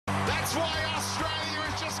That's why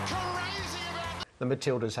Australia is just crazy about... The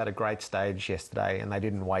Matildas had a great stage yesterday and they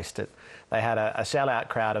didn't waste it. They had a sellout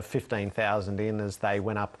crowd of 15,000 in as they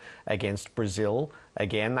went up against Brazil.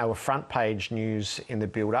 Again, they were front page news in the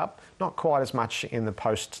build-up, not quite as much in the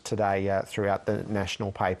post today throughout the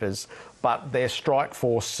national papers, but their strike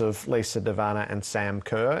force of Lisa Devana and Sam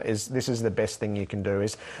Kerr, this is the best thing you can do,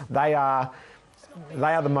 is they are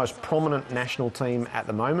the most prominent national team at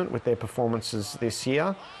the moment with their performances this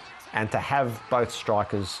year, and to have both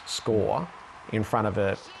strikers score in front of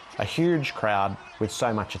a huge crowd with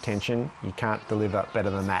so much attention, you can't deliver better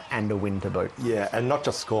than that, and a win to boot. Yeah, and not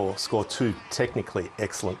just score two technically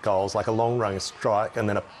excellent goals, like a long-range strike and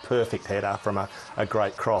then a perfect header from a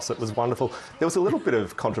great cross. It was wonderful. There was a little bit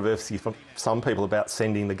of controversy from some people about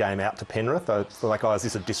sending the game out to Penrith. They're like, oh, is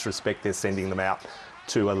this a disrespect? They're sending them out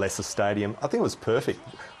to a lesser stadium. I think it was perfect.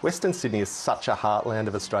 Western Sydney is such a heartland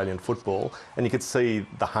of Australian football, and you could see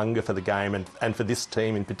the hunger for the game and for this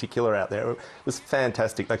team in particular out there. It was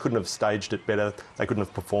fantastic. They couldn't have staged it better. They couldn't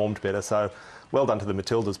have performed better. So well done to the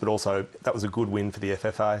Matildas, but also that was a good win for the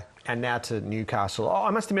FFA. And now to Newcastle. I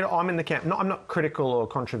must admit, I'm in the camp. I'm not critical or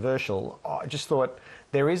controversial. I just thought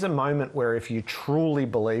there is a moment where if you truly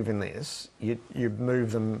believe in this, you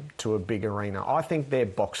move them to a big arena. I think they're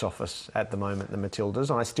box office at the moment, the Matildas,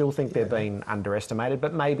 and I still think they're being underestimated,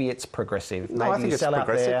 but maybe it's progressive. No, maybe I think you it's sell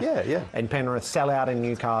progressive. out there, yeah. and Penrith sell out in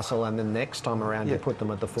Newcastle, and then next time around you put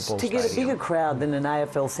them at the football stadium. To get a bigger crowd than an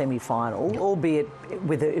AFL semi-final, albeit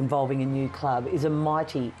with it involving a new club, is a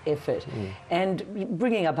mighty effort. And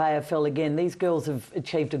bringing up AFL again, these girls have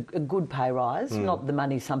achieved a good pay rise, not the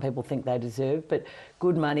money some people think they deserve, but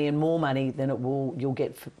good money and more money than you'll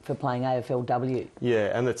get for playing AFLW.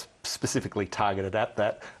 Yeah, and it's specifically targeted at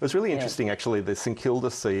that. It was really interesting, actually. The St Kilda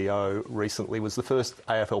CEO recently was the first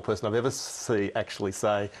AFL person I've ever seen actually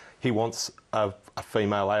say he wants a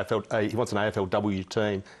female AFL, he wants an AFLW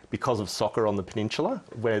team because of soccer on the peninsula,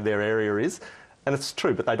 where their area is. And it's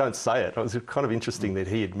true, but they don't say it. It was kind of interesting that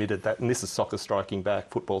he admitted that, and this is soccer striking back,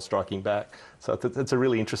 football striking back. So it's a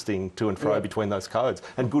really interesting to and fro between those codes,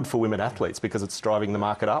 and good for women athletes because it's driving the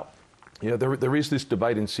market up. Yeah, there is this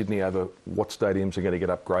debate in Sydney over what stadiums are going to get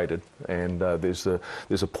upgraded, and there's a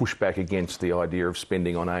pushback against the idea of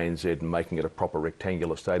spending on ANZ and making it a proper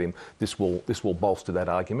rectangular stadium. This will bolster that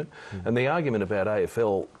argument. And the argument about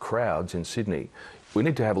AFL crowds in Sydney, we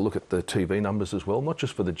need to have a look at the TV numbers as well, not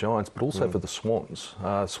just for the Giants, but also for the Swans.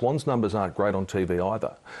 Swans numbers aren't great on TV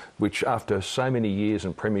either, which after so many years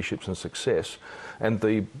and premierships and success, and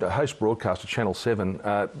the host broadcaster, Channel 7,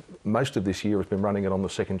 most of this year has been running it on the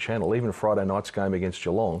second channel. Even Friday night's game against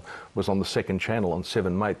Geelong was on the second channel on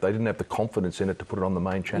 7 Mate. They didn't have the confidence in it to put it on the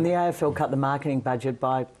main channel. And the AFL cut the marketing budget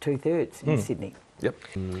by 2/3 in Sydney. Yep.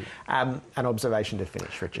 An observation to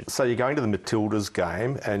finish, Richard. So you're going to the Matildas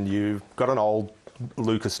game and you've got an old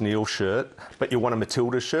Lucas Neal shirt, but you want a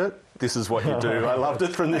Matildas shirt. This is what you do. I loved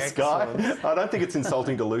it from this guy. I don't think it's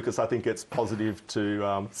insulting to Lucas. I think it's positive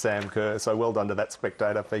to Sam Kerr. So well done to that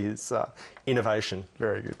spectator for his innovation.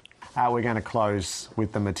 Very good. We're going to close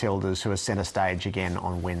with the Matildas, who are centre stage again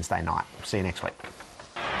on Wednesday night. See you next week.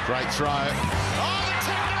 Great throw. Oh, the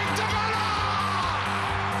tackling, Devana!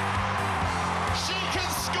 She can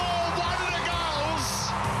score one of the goals.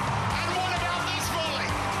 And what about this volley?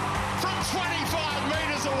 From 25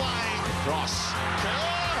 metres away. Cross.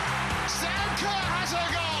 Kerr. Sam Kerr has a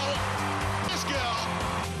goal. This girl.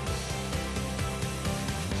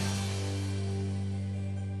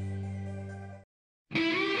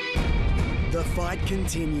 The fight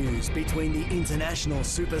continues between the international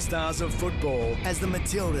superstars of football as the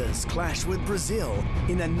Matildas clash with Brazil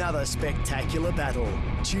in another spectacular battle.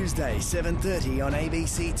 Tuesday, 7:30 on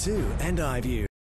ABC2 and iView.